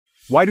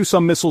Why do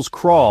some missiles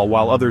crawl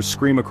while others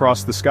scream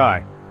across the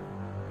sky?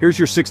 Here's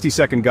your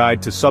 60-second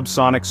guide to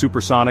subsonic,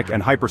 supersonic,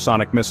 and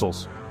hypersonic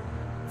missiles.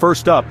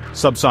 First up,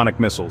 subsonic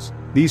missiles.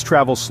 These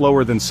travel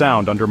slower than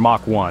sound under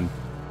Mach 1.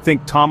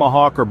 Think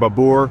Tomahawk or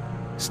Babur,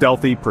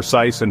 stealthy,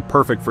 precise, and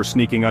perfect for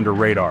sneaking under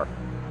radar.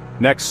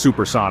 Next,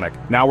 supersonic.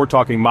 Now we're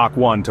talking Mach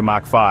 1 to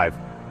Mach 5.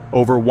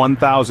 Over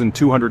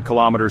 1,200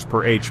 kilometers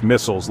per h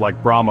missiles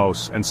like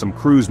BrahMos and some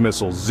cruise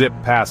missiles zip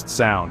past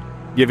sound,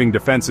 giving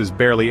defenses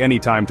barely any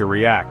time to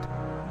react.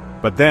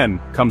 But then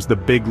comes the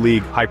big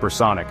league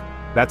hypersonic.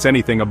 That's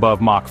anything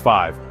above Mach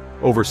 5,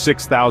 over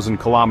 6,000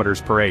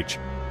 kilometers per h.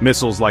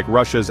 Missiles like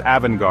Russia's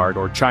Avangard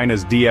or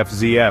China's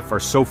DFZF are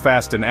so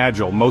fast and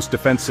agile most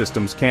defense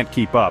systems can't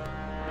keep up.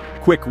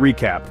 Quick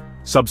recap: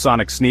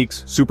 subsonic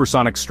sneaks,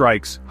 supersonic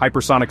strikes,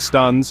 hypersonic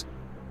stuns.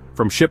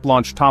 From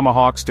ship-launched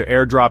Tomahawks to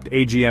air-dropped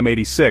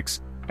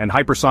AGM-86, and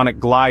hypersonic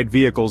glide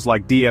vehicles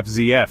like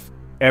DFZF,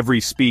 every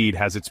speed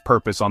has its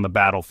purpose on the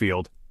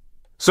battlefield.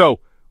 So,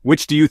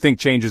 which do you think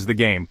changes the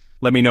game?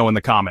 Let me know in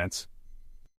the comments.